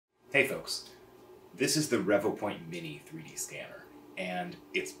Hey folks, this is the Revopoint MINI 3D scanner, and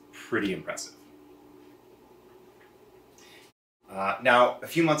it's pretty impressive. Now, a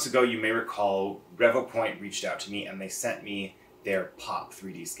few months ago, you may recall, Revopoint reached out to me and they sent me their POP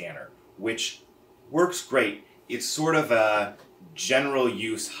 3D scanner, which works great. It's sort of a general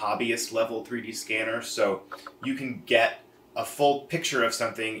use hobbyist level 3D scanner, so you can get a full picture of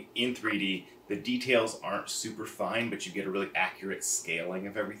something in 3D. The details aren't super fine, but you get a really accurate scaling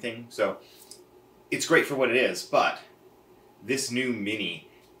of everything. So it's great for what it is, but this new Mini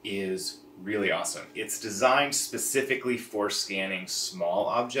is really awesome. It's designed specifically for scanning small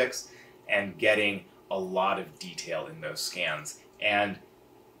objects and getting a lot of detail in those scans, and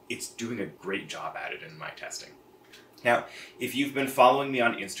it's doing a great job at it in my testing. Now, if you've been following me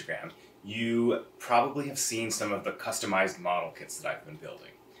on Instagram, you probably have seen some of the customized model kits that I've been building.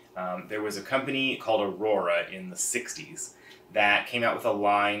 There was a company called Aurora in the 60s that came out with a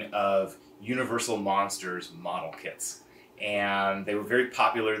line of Universal Monsters model kits. And they were very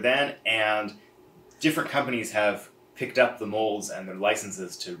popular then, and different companies have picked up the molds and their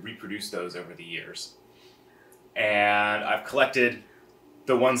licenses to reproduce those over the years. And I've collected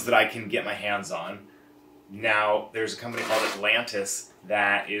the ones that I can get my hands on. Now, there's a company called Atlantis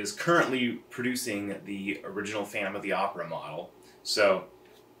that is currently producing the original Phantom of the Opera model. So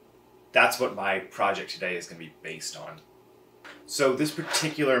that's what my project today is going to be based on. So this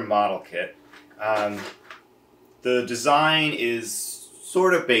particular model kit, the design is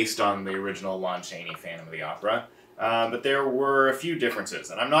sort of based on the original Lon Chaney Phantom of the Opera, but there were a few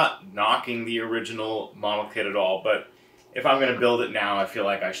differences. And I'm not knocking the original model kit at all, but if I'm going to build it now, I feel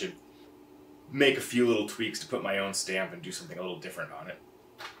like I should make a few little tweaks to put my own stamp and do something a little different on it.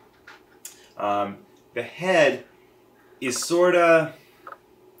 The head is sort of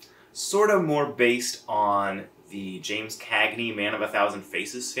more based on the James Cagney Man of 1,000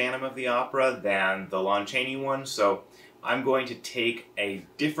 Faces Phantom of the Opera than the Lon Chaney one, so I'm going to take a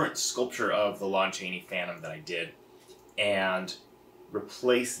different sculpture of the Lon Chaney Phantom that I did and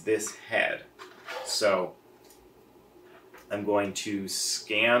replace this head. So I'm going to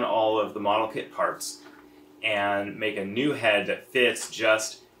scan all of the model kit parts and make a new head that fits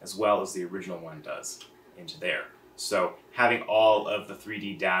just as well as the original one does into there. So having all of the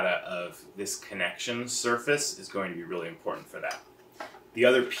 3D data of this connection surface is going to be really important for that. The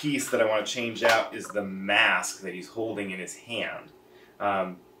other piece that I want to change out is the mask that he's holding in his hand.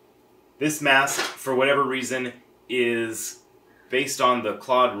 This mask, for whatever reason, is based on the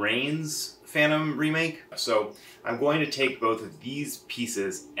Claude Rains Phantom remake. So I'm going to take both of these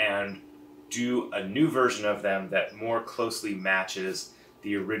pieces and do a new version of them that more closely matches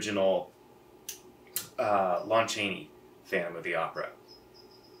the original Lon Chaney Phantom of the Opera,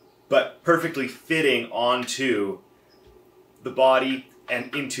 but perfectly fitting onto the body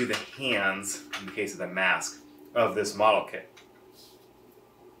and into the hands, in the case of the mask, of this model kit.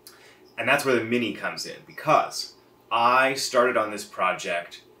 And that's where the Mini comes in, because I started on this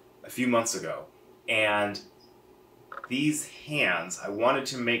project a few months ago, and these hands, I wanted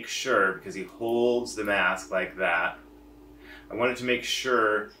to make sure, because he holds the mask like that, I wanted to make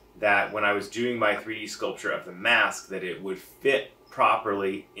sure that when I was doing my 3D sculpture of the mask, that it would fit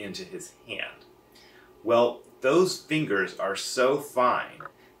properly into his hand. Well, those fingers are so fine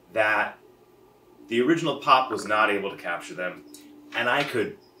that the original Pop was not able to capture them, and I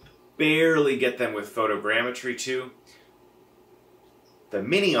could barely get them with photogrammetry too. The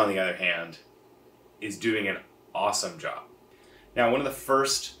Mini, on the other hand, is doing an awesome job. Now, one of the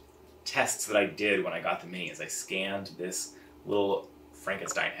first tests that I did when I got the Mini is I scanned this little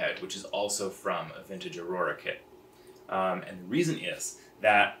Frankenstein head, which is also from a vintage Aurora kit. And the reason is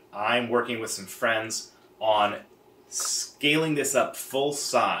that I'm working with some friends on scaling this up full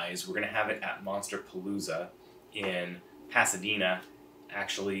size. We're going to have it at Monsterpalooza in Pasadena,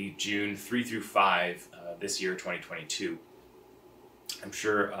 actually June 3 through 5 this year, 2022. I'm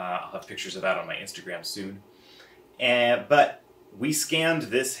sure I'll have pictures of that on my Instagram soon. But we scanned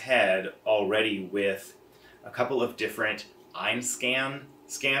this head already with a couple of different Einscan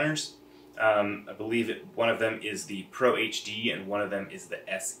scanners. I believe one of them is the Pro HD and one of them is the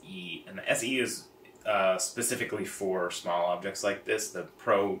SE. And the SE is specifically for small objects like this. The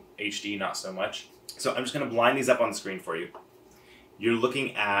Pro HD, not so much. So I'm just going to line these up on the screen for you. You're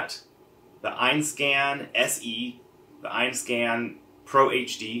looking at the Einscan SE, the Einscan Pro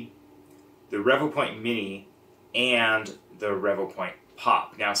HD, the Revopoint Mini, and the Revopoint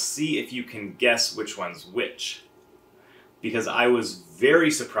Pop. Now see if you can guess which one's which, because I was very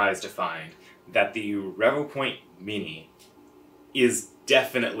surprised to find that the Revopoint Mini is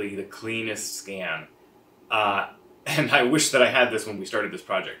definitely the cleanest scan And I wish that I had this when we started this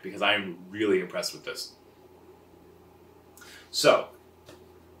project, because I am really impressed with this. So,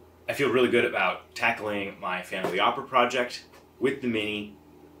 I feel really good about tackling my Phantom of the Opera project with the Mini.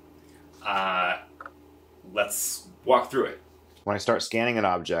 Let's walk through it. When I start scanning an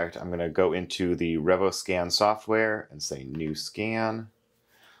object, I'm going to go into the Revo software and say New Scan.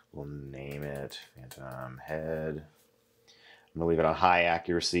 We'll name it Phantom Head. I'm going to leave it on high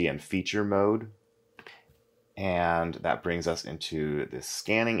accuracy and feature mode. And that brings us into this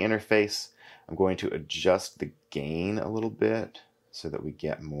scanning interface. I'm going to adjust the gain a little bit so that we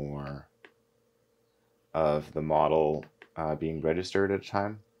get more of the model being registered at a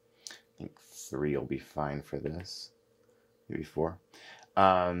time. I think 3 will be fine for this, maybe 4.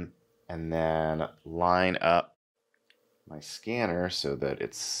 And then line up my scanner so that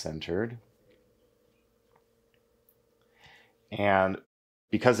it's centered. And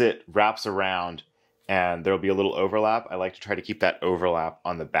because it wraps around and there'll be a little overlap, I like to try to keep that overlap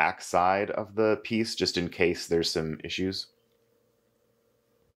on the back side of the piece just in case there's some issues.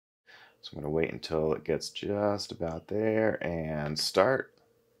 So I'm going to wait until it gets just about there and start.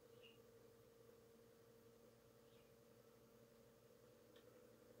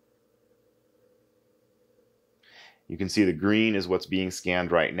 You can see the green is what's being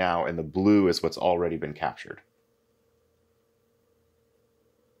scanned right now, and the blue is what's already been captured.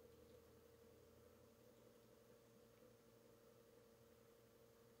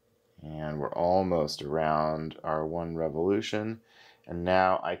 And we're almost around our 1 revolution. And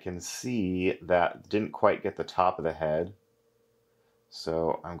now I can see that didn't quite get the top of the head.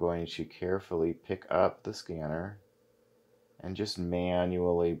 So I'm going to carefully pick up the scanner and just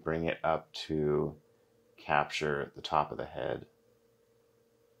manually bring it up to capture the top of the head.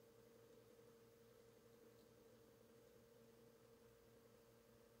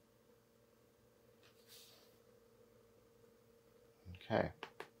 Okay.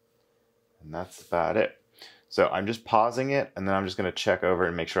 And that's about it. So I'm just pausing it, and then I'm just going to check over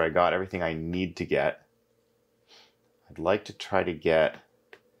and make sure I got everything I need to get. I'd like to try to get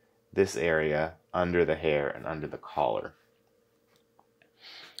this area under the hair and under the collar.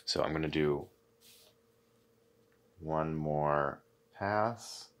 So I'm going to do one more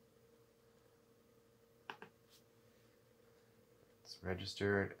pass. It's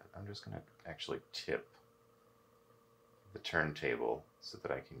registered. I'm just going to actually tip the turntable so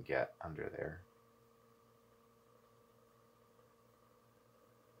that I can get under there.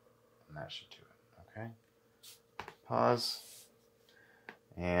 And that should do it. Okay. Pause.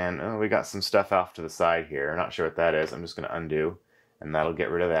 And oh, we got some stuff off to the side here. Not sure what that is. I'm just going to undo, and that'll get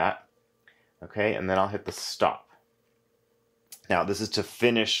rid of that. Okay, and then I'll hit the stop. Now, this is to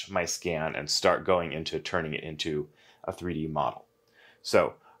finish my scan and start going into turning it into a 3D model.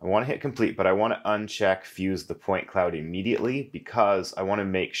 So I want to hit complete, but I want to uncheck fuse the point cloud immediately, because I want to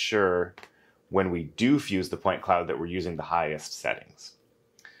make sure when we do fuse the point cloud that we're using the highest settings.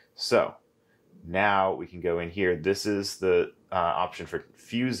 So now we can go in here. This is the option for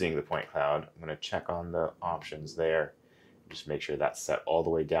fusing the point cloud. I'm going to check on the options there. Just make sure that's set all the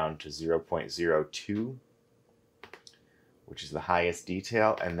way down to 0.02, which is the highest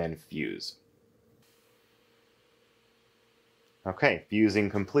detail, and then fuse. Okay, fusing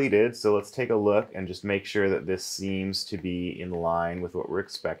completed. So let's take a look and just make sure that this seems to be in line with what we're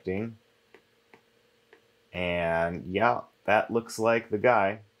expecting. And yeah, that looks like the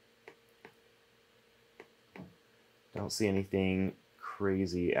guy. Don't see anything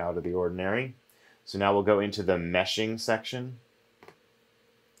crazy out of the ordinary. So now we'll go into the meshing section.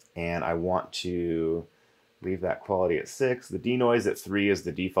 And I want to leave that quality at 6. The denoise at 3 is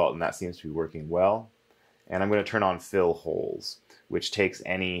the default, and that seems to be working well. And I'm going to turn on fill holes, which takes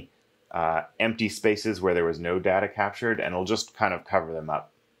any empty spaces where there was no data captured, and it'll just kind of cover them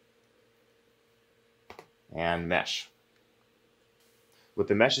up. And mesh. What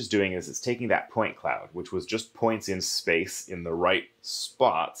the mesh is doing is it's taking that point cloud, which was just points in space in the right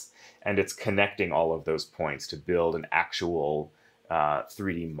spots, and it's connecting all of those points to build an actual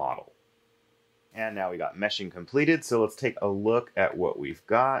 3D model. And now we got meshing completed, so let's take a look at what we've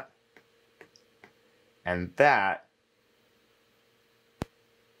got. And that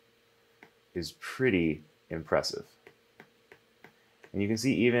is pretty impressive. And you can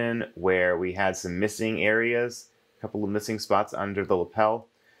see even where we had some missing areas, a couple of missing spots under the lapel,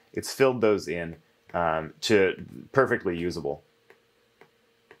 it's filled those in to perfectly usable.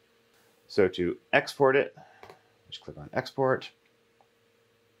 So to export it, just click on export.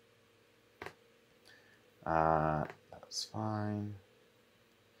 That's fine.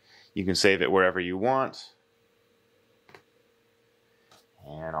 You can save it wherever you want.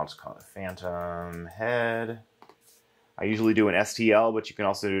 And I'll just call it Phantom Head. I usually do an STL, but you can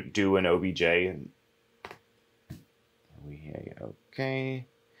also do an OBJ. Okay,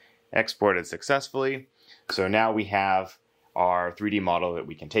 exported successfully. So now we have our 3D model that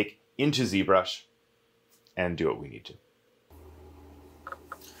we can take into ZBrush and do what we need to.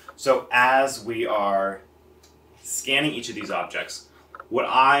 So as we are scanning each of these objects, what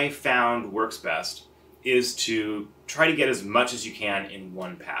I found works best is to try to get as much as you can in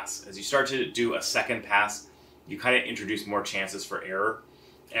one pass. As you start to do a second pass, you kind of introduce more chances for error.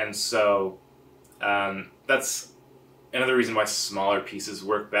 And so that's another reason why smaller pieces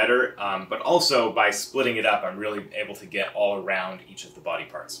work better. But also by splitting it up, I'm really able to get all around each of the body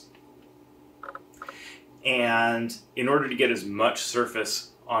parts. And in order to get as much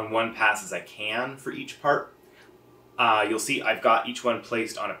surface on one pass as I can for each part, you'll see I've got each one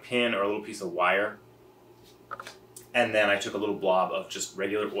placed on a pin or a little piece of wire. And then I took a little blob of just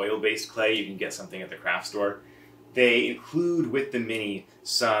regular oil-based clay. You can get something at the craft store. They include with the Mini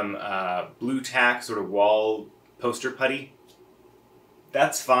some blue tack, sort of wall poster putty.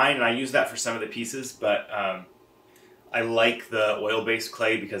 That's fine, and I use that for some of the pieces, but I like the oil-based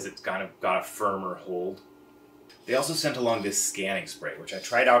clay because it's kind of got a firmer hold. They also sent along this scanning spray, which I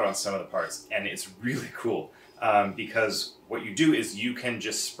tried out on some of the parts, and it's really cool because what you do is you can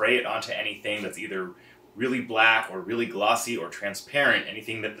just spray it onto anything that's either really black or really glossy or transparent,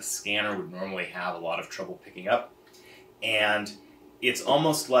 anything that the scanner would normally have a lot of trouble picking up. And it's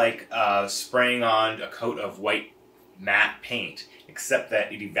almost like spraying on a coat of white matte paint, except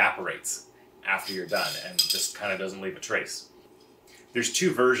that it evaporates after you're done and just kind of doesn't leave a trace. There's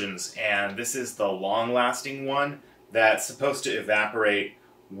two versions, and this is the long-lasting one that's supposed to evaporate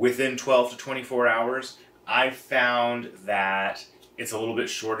within 12 to 24 hours. I found that it's a little bit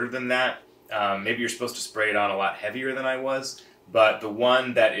shorter than that. Maybe you're supposed to spray it on a lot heavier than I was, but the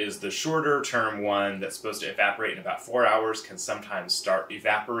one that is the shorter term one that's supposed to evaporate in about 4 hours can sometimes start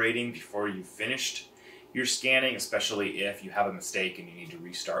evaporating before you've finished your scanning, especially if you have a mistake and you need to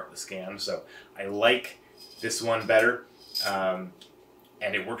restart the scan. So I like this one better,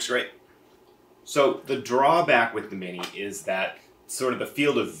 and it works great. So the drawback with the Mini is that sort of the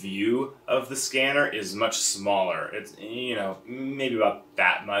field of view of the scanner is much smaller. It's, you know, maybe about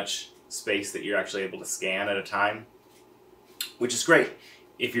that much space that you're actually able to scan at a time, which is great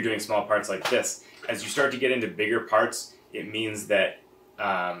if you're doing small parts like this. As you start to get into bigger parts, it means that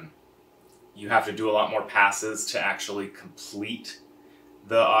you have to do a lot more passes to actually complete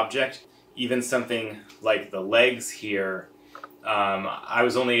the object. Even something like the legs here, I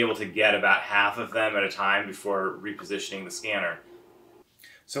was only able to get about half of them at a time before repositioning the scanner.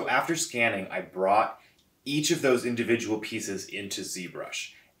 So after scanning, I brought each of those individual pieces into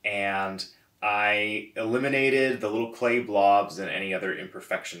ZBrush, and I eliminated the little clay blobs and any other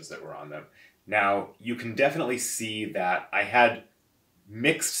imperfections that were on them. Now, you can definitely see that I had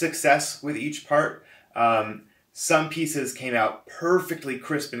mixed success with each part. Some pieces came out perfectly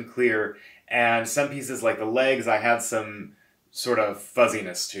crisp and clear, and some pieces like the legs I had some sort of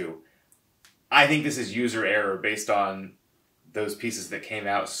fuzziness to. I think this is user error based on those pieces that came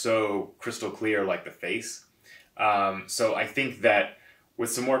out so crystal clear like the face. So I think that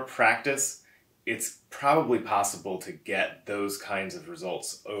with some more practice, it's probably possible to get those kinds of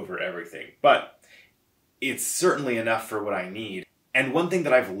results over everything. But it's certainly enough for what I need. And one thing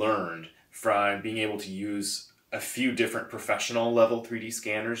that I've learned from being able to use a few different professional level 3D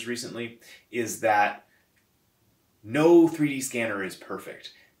scanners recently is that no 3D scanner is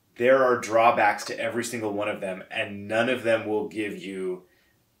perfect. There are drawbacks to every single one of them, and none of them will give you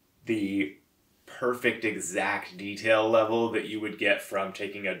the perfect exact detail level that you would get from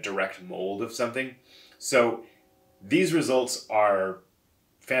taking a direct mold of something. So these results are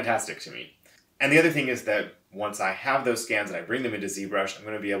fantastic to me. And the other thing is that once I have those scans and I bring them into ZBrush, I'm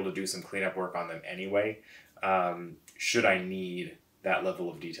going to be able to do some cleanup work on them anyway, should I need that level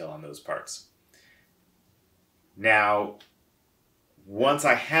of detail on those parts. Now, once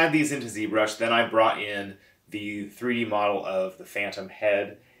I had these into ZBrush, then I brought in the 3D model of the Phantom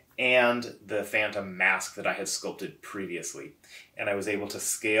head and the Phantom mask that I had sculpted previously. And I was able to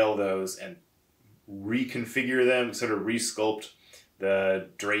scale those and reconfigure them, sort of resculpt the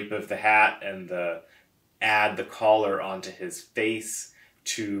drape of the hat and add the collar onto his face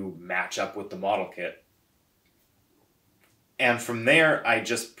to match up with the model kit. And from there, I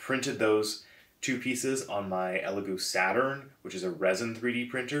just printed those two pieces on my Elegoo Saturn, which is a resin 3D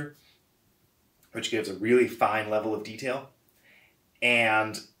printer, which gives a really fine level of detail.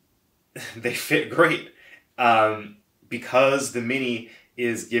 And they fit great because the Mini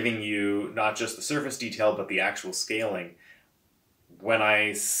is giving you not just the surface detail, but the actual scaling. When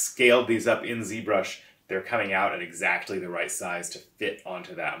I scaled these up in ZBrush, they're coming out at exactly the right size to fit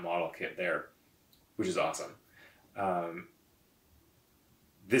onto that model kit there, which is awesome.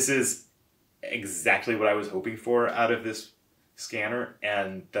 This is exactly what I was hoping for out of this scanner,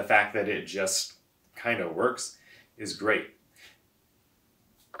 and the fact that it just kind of works is great.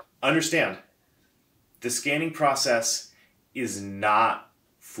 Understand, the scanning process is not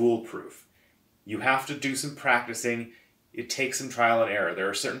foolproof. You have to do some practicing. It takes some trial and error. There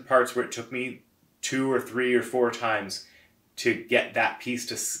are certain parts where it took me 2 or 3 or 4 times to get that piece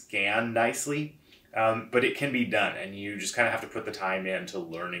to scan nicely, but it can be done, and you just kind of have to put the time into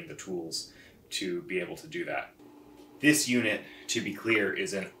learning the tools to be able to do that. This unit, to be clear,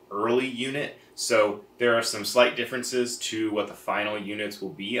 is an early unit, so there are some slight differences to what the final units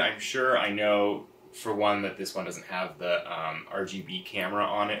will be, I'm sure. I know, for one, that this one doesn't have the RGB camera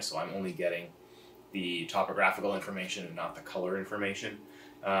on it, so I'm only getting the topographical information and not the color information.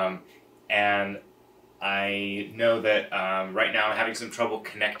 And I know that right now I'm having some trouble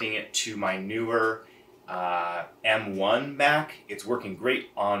connecting it to my newer M1 Mac. It's working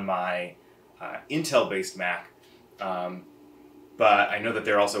great on my Intel-based Mac, but I know that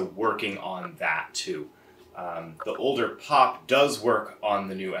they're also working on that too. The older POP does work on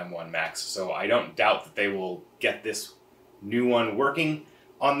the new M1 Macs, so I don't doubt that they will get this new one working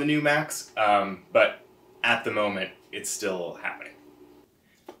on the new Macs, but at the moment it's still happening.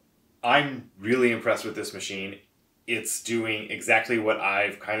 I'm really impressed with this machine. It's doing exactly what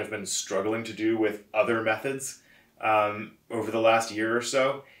I've kind of been struggling to do with other methods over the last year or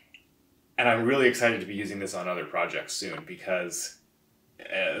so. And I'm really excited to be using this on other projects soon, because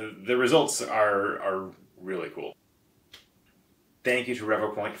the results are really cool. Thank you to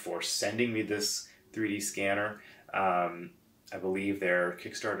Revopoint for sending me this 3D scanner. I believe their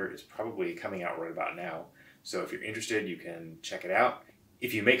Kickstarter is probably coming out right about now. So if you're interested, you can check it out.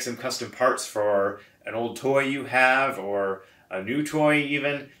 If you make some custom parts for an old toy you have, or a new toy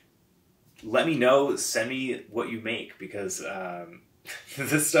even, let me know, send me what you make, because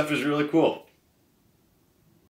this stuff is really cool.